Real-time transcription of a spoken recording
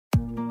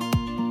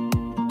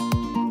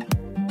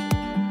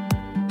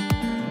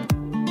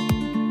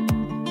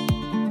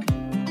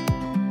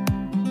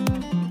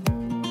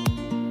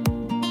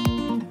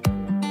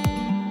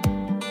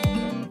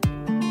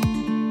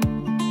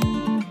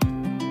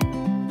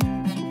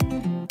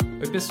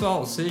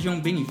pessoal, sejam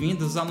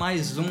bem-vindos a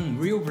mais um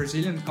Real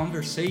Brazilian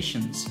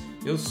Conversations.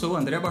 Eu sou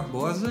André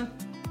Barbosa.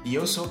 E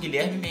eu sou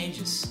Guilherme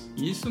Mendes.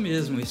 Isso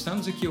mesmo,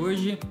 estamos aqui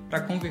hoje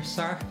para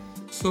conversar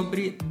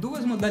sobre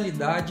duas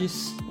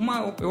modalidades.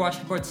 Uma eu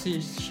acho que pode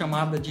ser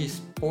chamada de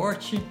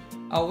esporte,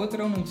 a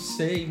outra eu não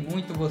sei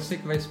muito, você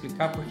que vai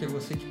explicar porque é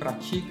você que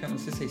pratica, não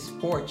sei se é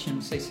esporte,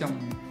 não sei se é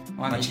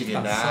uma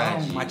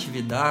meditação, uma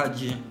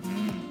atividade.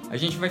 A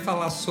gente vai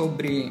falar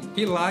sobre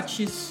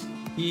pilates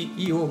e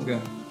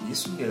yoga.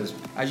 Isso mesmo.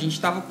 A gente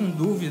estava com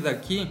dúvida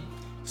aqui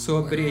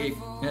sobre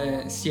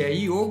se é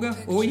yoga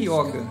ou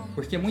yoga,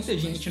 porque muita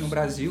gente no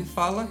Brasil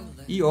fala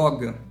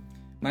yoga,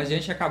 mas a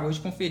gente acabou de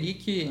conferir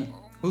que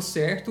o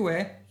certo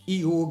é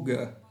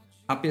yoga,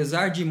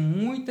 apesar de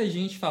muita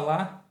gente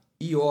falar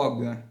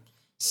yoga.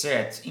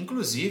 Certo.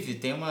 Inclusive,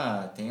 tem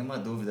uma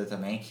dúvida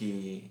também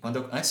que,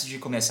 antes de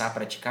começar a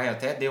praticar, eu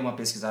até dei uma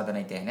pesquisada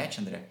na internet,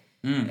 André.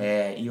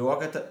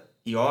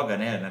 Yoga,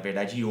 né? Na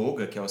verdade,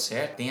 yoga, que é o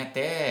certo, tem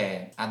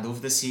até a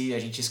dúvida se a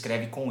gente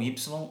escreve com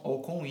Y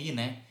ou com I,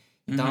 né?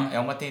 Então, é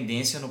uma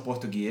tendência no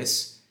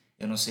português.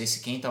 Eu não sei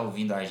se quem está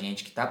ouvindo a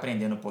gente que está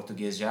aprendendo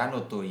português já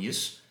notou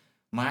isso,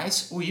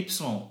 mas o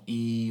Y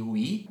e o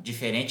I,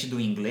 diferente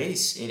do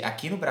inglês,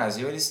 aqui no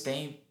Brasil eles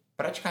têm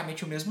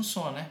praticamente o mesmo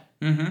som, né?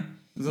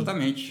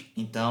 Exatamente.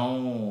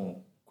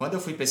 Então, quando eu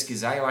fui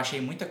pesquisar, eu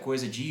achei muita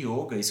coisa de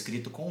yoga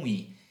escrito com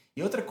I.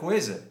 E outra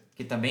coisa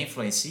que também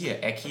influencia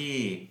é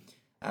que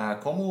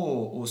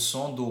como o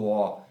som do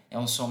O é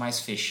um som mais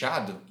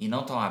fechado e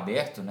não tão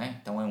aberto, né?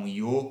 Então é um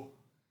iô.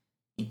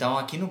 Então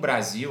aqui no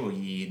Brasil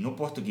e no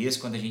português,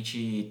 quando a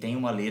gente tem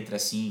uma letra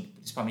assim,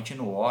 principalmente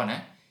no O,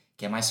 né?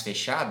 Que é mais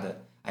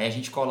fechada, aí a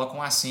gente coloca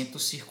um acento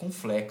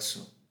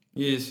circunflexo.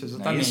 Isso,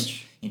 exatamente. Não é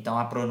isso? Então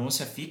a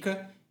pronúncia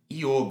fica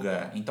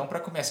yoga. Então,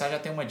 para começar, já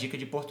tem uma dica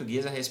de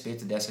português a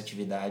respeito dessa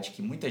atividade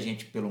que muita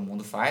gente pelo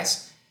mundo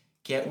faz,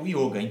 que é o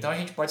yoga. Então a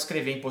gente pode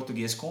escrever em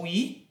português com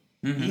I.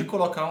 E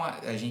colocar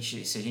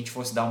se a gente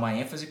fosse dar uma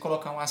ênfase,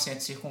 colocar um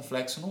acento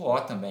circunflexo no O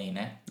também,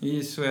 né?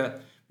 Isso é.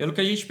 Pelo que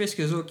a gente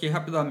pesquisou aqui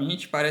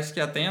rapidamente, parece que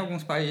até em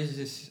alguns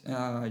países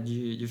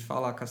de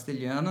fala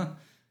castelhana,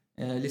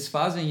 eles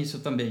fazem isso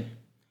também.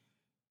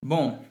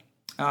 Bom,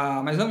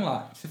 mas vamos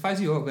lá. Você faz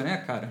yoga, né,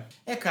 cara?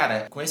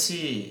 Cara, com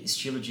esse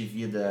estilo de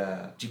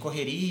vida de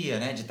correria,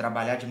 né, de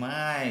trabalhar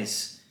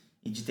demais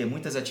e de ter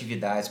muitas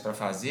atividades para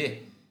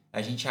fazer,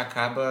 a gente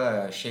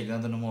acaba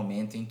chegando no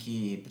momento em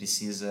que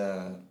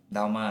precisa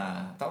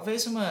dar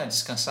talvez uma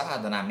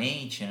descansada na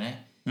mente, né?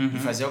 E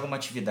fazer alguma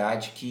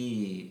atividade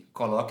que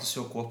coloque o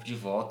seu corpo de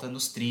volta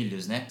nos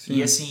trilhos, né? Sim.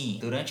 E assim,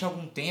 durante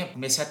algum tempo,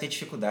 comecei a ter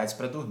dificuldades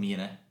para dormir,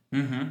 né?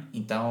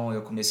 Então,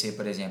 eu comecei,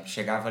 por exemplo,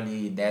 chegava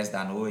ali 10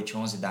 da noite,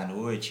 11 da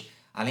noite.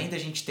 Além da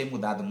gente ter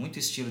mudado muito o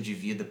estilo de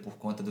vida por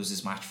conta dos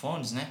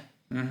smartphones, né?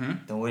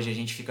 Então, hoje a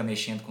gente fica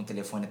mexendo com o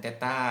telefone até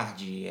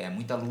tarde,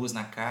 muita luz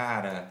na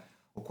cara,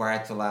 o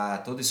quarto lá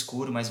todo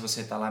escuro, mas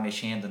você tá lá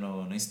mexendo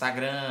no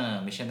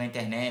Instagram, mexendo na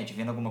internet,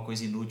 vendo alguma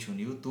coisa inútil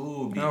no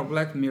YouTube. É o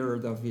Black Mirror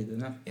da vida,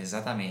 né?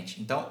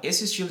 Exatamente. Então,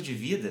 esse estilo de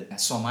vida,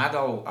 somado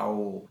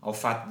ao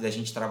fato da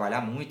gente trabalhar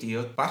muito, e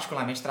eu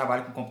particularmente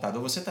trabalho com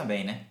computador, você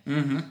também, né?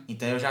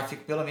 Então, eu já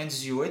fico pelo menos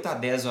de 8 a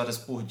 10 horas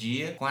por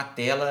dia com a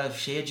tela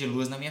cheia de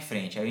luz na minha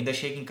frente. Aí eu ainda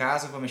chego em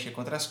casa, vou mexer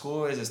com outras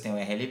coisas, tem o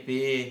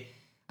RLP,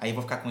 aí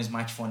vou ficar com o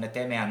smartphone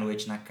até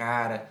meia-noite na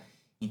cara.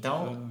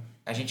 Então,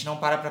 a gente não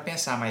para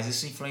pensar, mas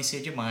isso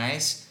influencia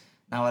demais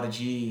na hora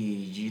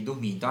de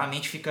dormir. Então, a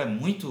mente fica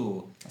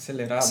muito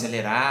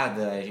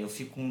acelerada, eu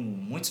fico com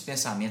muitos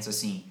pensamentos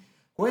assim,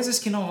 coisas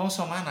que não vão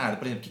somar nada.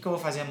 Por exemplo, o que eu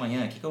vou fazer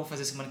amanhã? O que eu vou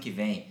fazer semana que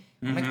vem?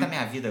 Como é que tá a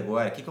minha vida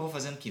agora? O que eu vou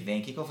fazer ano que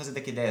vem? O que eu vou fazer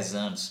daqui a 10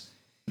 anos?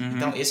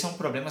 Então, esse é um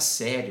problema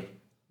sério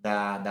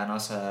da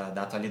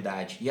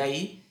atualidade. E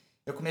aí,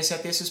 eu comecei a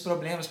ter esses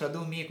problemas para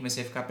dormir,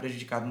 comecei a ficar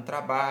prejudicado no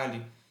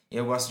trabalho.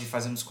 Eu gosto de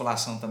fazer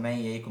musculação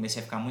também, e aí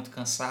comecei a ficar muito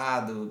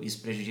cansado,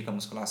 isso prejudica a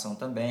musculação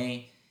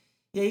também.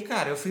 E aí,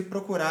 cara, eu fui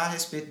procurar a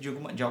respeito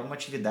de alguma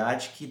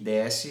atividade que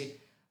desse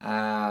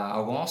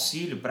algum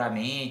auxílio para a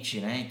mente,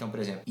 né? Então, por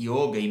exemplo,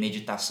 yoga e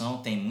meditação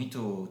tem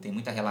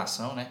muita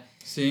relação, né?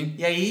 Sim.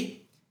 E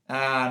aí,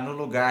 no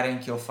lugar em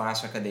que eu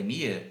faço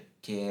academia,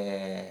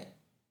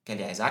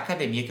 aliás, a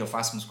academia que eu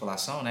faço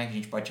musculação, né, que a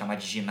gente pode chamar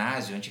de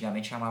ginásio,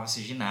 antigamente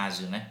chamava-se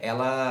ginásio, né?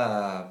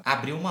 Ela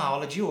abriu uma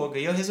aula de yoga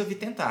e eu resolvi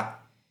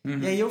tentar.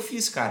 E aí eu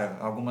fiz, cara,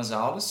 algumas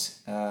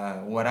aulas.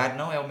 O horário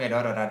não é o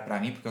melhor horário para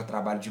mim, porque eu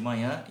trabalho de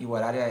manhã e o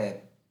horário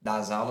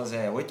das aulas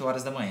é 8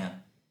 horas da manhã.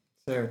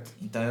 Certo.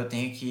 Então eu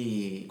tenho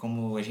que,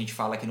 como a gente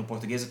fala aqui no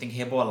português, eu tenho que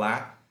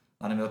rebolar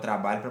lá no meu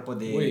trabalho para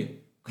poder... Oi.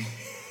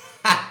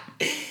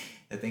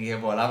 Eu tenho que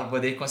rebolar para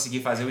poder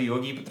conseguir fazer o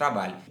yoga e ir pro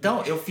trabalho.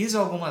 Então, eu fiz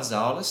algumas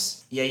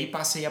aulas e aí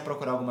passei a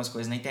procurar algumas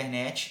coisas na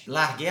internet.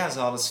 Larguei as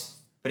aulas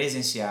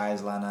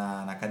presenciais lá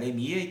na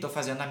academia e tô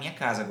fazendo na minha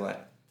casa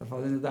agora. Tá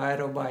fazendo da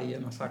Aerobahia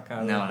na sua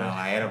casa. Não,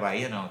 a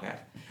Aerobahia não,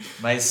 cara.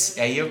 Mas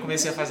aí eu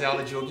comecei a fazer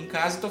aula de yoga em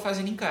casa e tô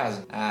fazendo em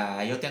casa.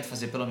 Aí eu tento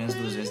fazer pelo menos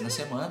 2 vezes na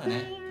semana,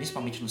 né?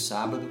 Principalmente no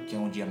sábado, que é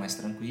um dia mais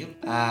tranquilo.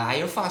 Aí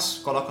eu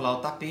coloco lá o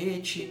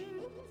tapete,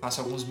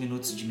 faço alguns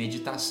minutos de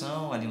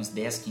meditação, ali uns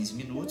 10, 15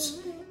 minutos.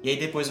 E aí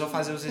depois vou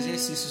fazer os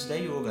exercícios da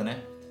yoga,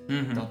 né?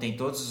 Então tem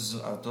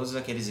todos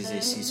aqueles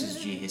exercícios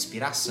de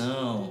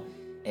respiração,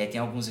 tem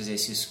alguns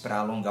exercícios para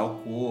alongar o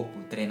corpo,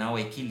 treinar o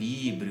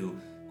equilíbrio,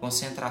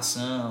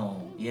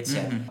 concentração e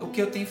etc. O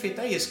que eu tenho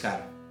feito é isso,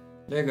 cara.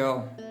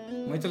 Legal,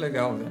 muito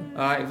legal, velho.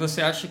 E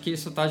você acha que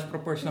isso tá te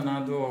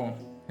proporcionando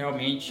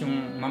realmente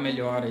uma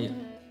melhora aí?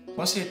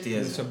 Com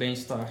certeza. No seu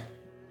bem-estar.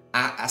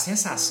 A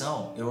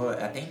sensação, eu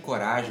até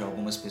encorajo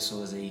algumas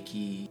pessoas aí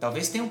que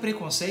talvez tenham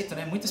preconceito,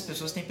 né? Muitas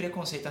pessoas têm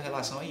preconceito em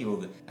relação a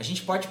yoga. A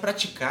gente pode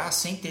praticar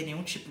sem ter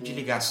nenhum tipo de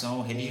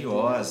ligação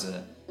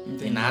religiosa,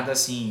 e nada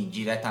assim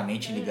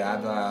diretamente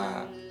ligado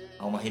a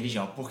uma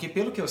religião. Porque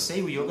pelo que eu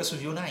sei, o yoga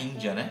surgiu na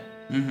Índia, né?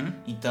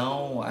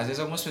 Então, às vezes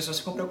algumas pessoas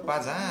ficam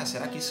preocupadas,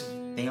 será que isso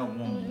tem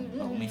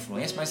alguma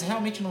influência? Mas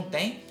realmente não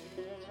tem.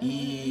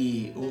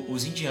 E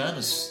os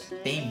indianos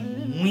têm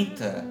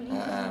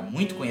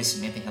muito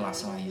conhecimento em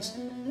relação a isso.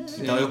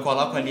 Sim. Então eu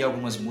coloco ali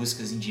algumas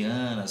músicas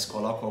indianas,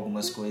 coloco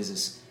algumas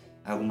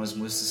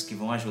músicas que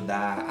vão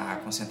ajudar a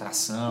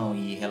concentração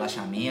e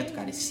relaxamento,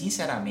 cara. E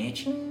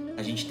sinceramente,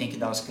 a gente tem que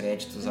dar os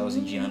créditos aos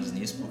indianos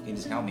nisso, porque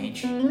eles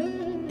realmente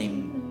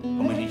têm,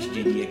 como a gente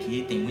diria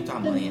aqui, tem muito a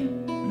manha.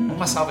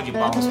 Uma salva de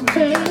palmas para os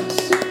indianos.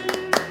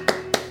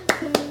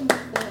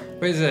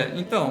 Pois é,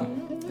 então,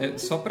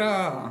 só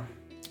para...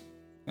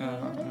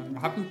 um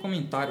rápido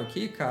comentário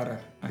aqui,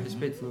 cara, a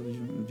respeito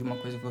de uma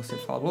coisa que você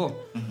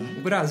falou.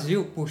 O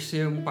Brasil, por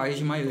ser um país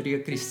de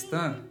maioria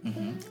cristã,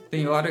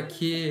 tem hora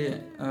que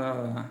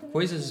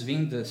coisas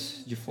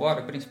vindas de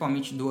fora,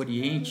 principalmente do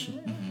Oriente,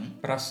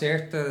 para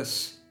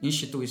certas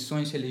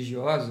instituições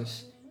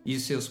religiosas e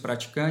seus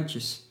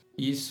praticantes,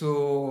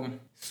 isso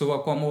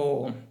soa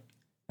como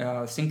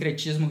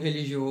sincretismo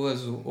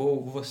religioso,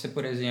 ou você,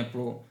 por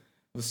exemplo,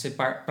 você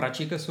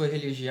pratica a sua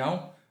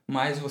religião,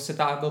 mas você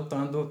está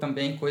adotando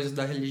também coisas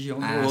da religião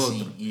do outro.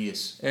 Sim,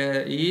 isso.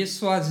 E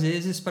isso, às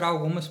vezes, para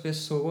algumas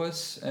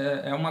pessoas,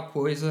 é uma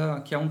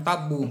coisa que é um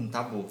tabu. Um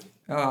tabu.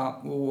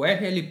 O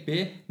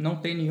RLP não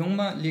tem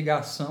nenhuma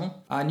ligação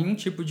a nenhum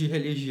tipo de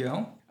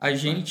religião. A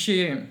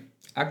gente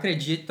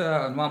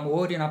acredita no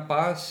amor e na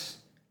paz,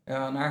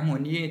 na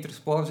harmonia entre os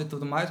povos e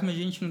tudo mais, mas a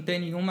gente não tem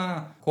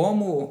nenhuma,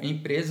 como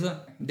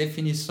empresa,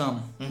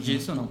 definição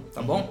disso não,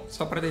 tá bom?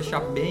 Só para deixar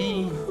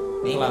bem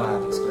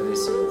claro,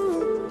 esclarecido.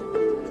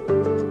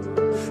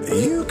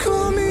 You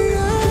call me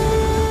out.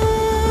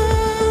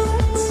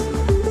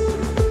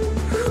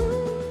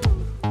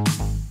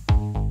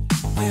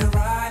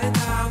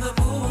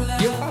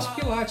 E eu faço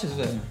pilates,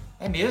 velho.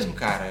 É mesmo,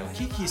 cara? O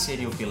que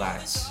seria o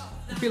pilates?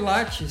 O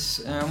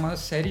pilates é uma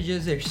série de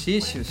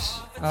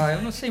exercícios.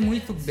 Eu não sei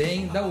muito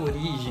bem da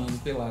origem do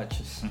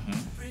pilates,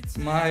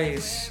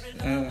 mas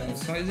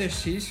são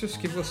exercícios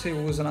que você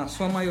usa na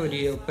sua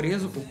maioria o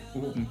peso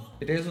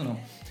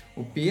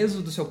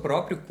do seu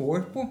próprio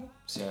corpo.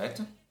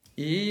 Certo.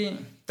 E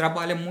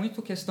trabalha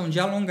muito questão de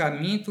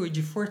alongamento e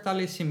de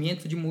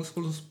fortalecimento de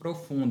músculos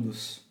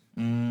profundos.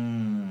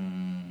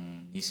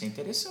 Isso é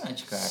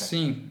interessante, cara.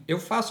 Sim, eu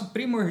faço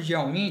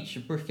primordialmente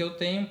porque eu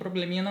tenho um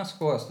probleminha nas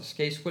costas,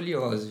 que é a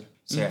escoliose.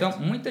 Certo. Então,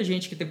 muita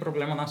gente que tem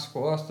problema nas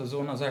costas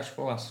ou nas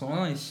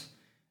articulações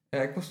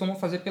costuma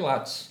fazer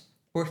pilates.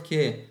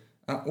 Porque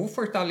o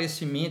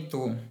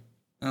fortalecimento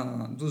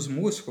dos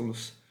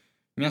músculos,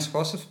 minhas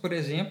costas, por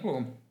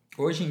exemplo,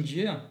 hoje em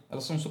dia,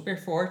 elas são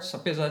super fortes,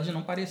 apesar de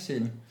não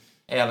parecerem.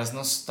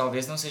 Elas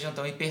talvez não sejam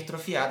tão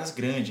hipertrofiadas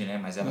grande, né?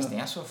 Mas elas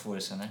têm a sua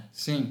força, né?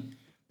 Sim.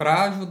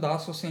 Para ajudar a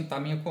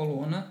sustentar minha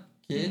coluna,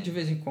 que de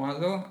vez em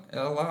quando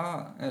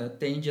ela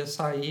tende a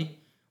sair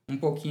um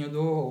pouquinho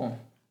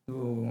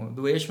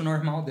do eixo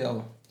normal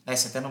dela.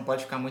 Você até não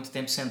pode ficar muito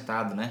tempo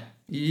sentado, né?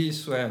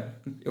 Isso,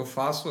 eu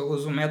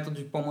uso o método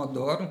de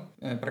Pomodoro.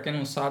 Para quem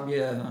não sabe,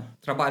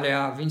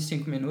 trabalhar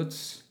 25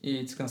 minutos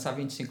e descansar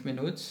 25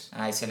 minutos.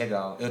 Isso é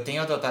legal. Eu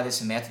tenho adotado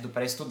esse método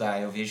para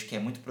estudar. Eu vejo que é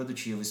muito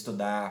produtivo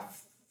estudar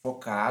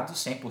focado,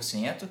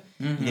 100%,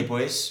 e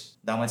depois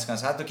dar uma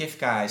descansada do que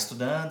ficar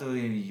estudando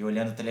e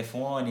olhando o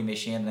telefone,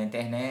 mexendo na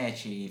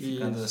internet e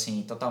ficando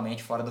assim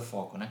totalmente fora do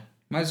foco, né?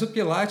 Mas o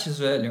Pilates,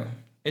 velho,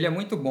 ele é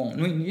muito bom.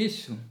 No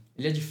início,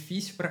 ele é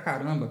difícil pra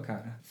caramba,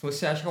 cara.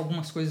 Você acha que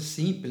algumas coisas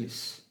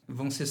simples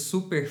vão ser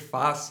super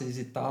fáceis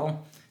e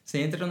tal. Você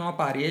entra no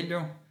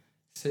aparelho,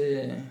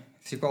 você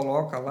se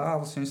coloca lá,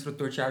 o seu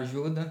instrutor te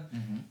ajuda,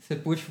 você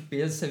puxa o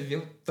peso, você vê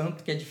o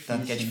tanto que é difícil.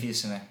 Tanto que é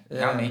difícil, né?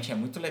 Realmente é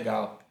muito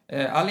legal.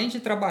 Além de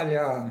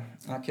trabalhar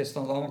a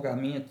questão do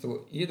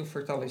alongamento e do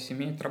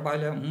fortalecimento,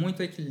 trabalha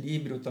muito o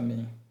equilíbrio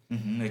também.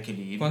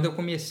 Equilíbrio. Quando eu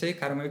comecei,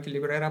 cara, meu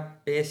equilíbrio era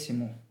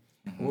péssimo.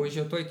 Hoje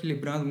eu tô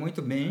equilibrando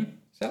muito bem.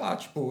 Sei lá,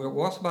 tipo, eu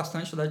gosto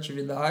bastante da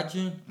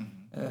atividade,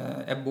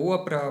 é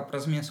boa para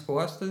as minhas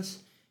costas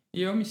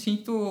e eu me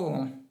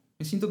sinto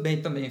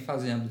bem também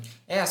fazendo.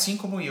 Assim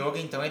como o yoga,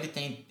 então,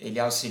 ele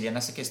auxilia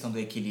nessa questão do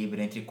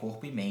equilíbrio entre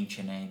corpo e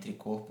mente, né? Entre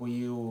corpo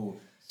e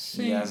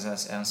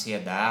a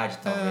ansiedade,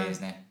 talvez,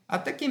 né?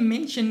 Até que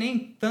mente nem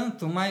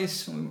tanto,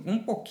 mas um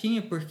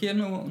pouquinho, porque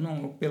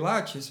no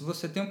Pilates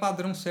você tem um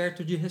padrão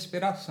certo de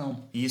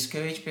respiração. Isso que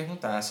eu ia te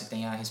perguntar, se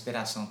tem a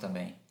respiração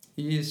também.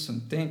 Isso,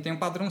 tem um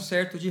padrão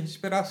certo de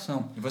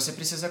respiração. E você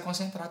precisa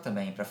concentrar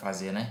também para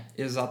fazer, né?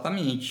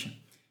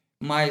 Exatamente.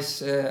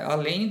 Mas,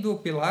 além do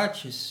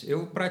Pilates,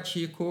 eu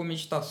pratico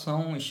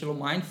meditação estilo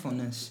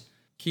Mindfulness,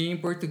 que em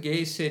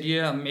português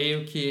seria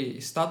meio que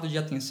estado de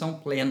atenção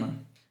plena.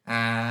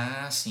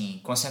 Ah, sim.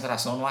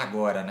 Concentração no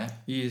agora, né?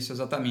 Isso,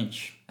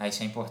 exatamente. Ah,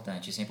 isso é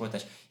importante, isso é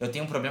importante. Eu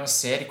tenho um problema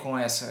sério com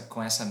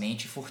essa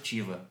mente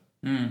furtiva.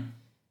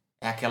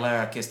 É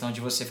aquela questão de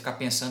você ficar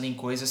pensando em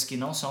coisas que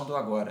não são do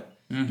agora.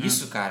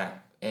 Isso,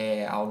 cara,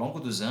 ao longo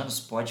dos anos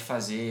pode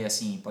fazer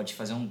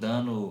um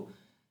dano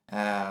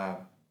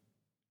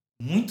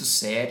muito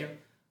sério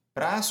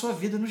para a sua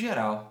vida no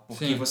geral.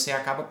 Porque Sim. você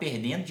acaba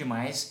perdendo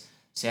demais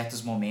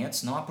certos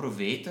momentos, não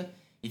aproveita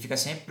e fica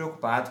sempre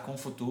preocupado com o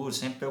futuro,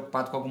 sempre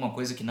preocupado com alguma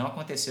coisa que não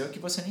aconteceu e que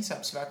você nem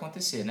sabe se vai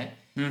acontecer, né?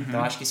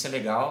 Então, acho que isso é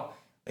legal.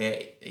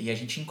 E a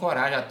gente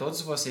encoraja a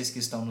todos vocês que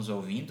estão nos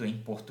ouvindo em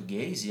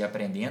português e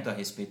aprendendo a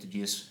respeito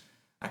disso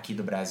aqui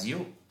do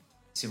Brasil.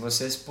 Se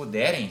vocês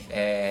puderem,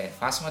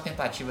 façam uma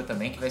tentativa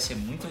também, que vai ser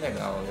muito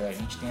legal. A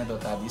gente tem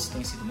adotado isso,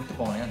 tem sido muito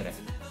bom, né, André?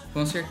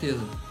 Com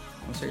certeza,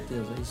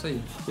 é isso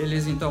aí.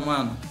 Beleza, então,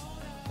 mano.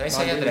 Então é isso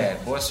aí, André.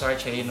 Boa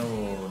sorte aí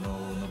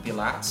no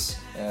Pilates.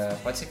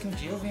 Pode ser que um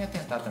dia eu venha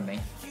tentar também.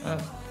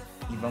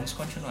 E vamos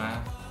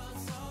continuar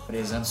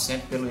prezando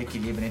sempre pelo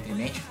equilíbrio entre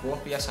mente,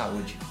 corpo e a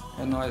saúde.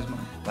 É nóis,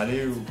 mano.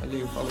 Valeu!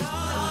 Valeu, falou.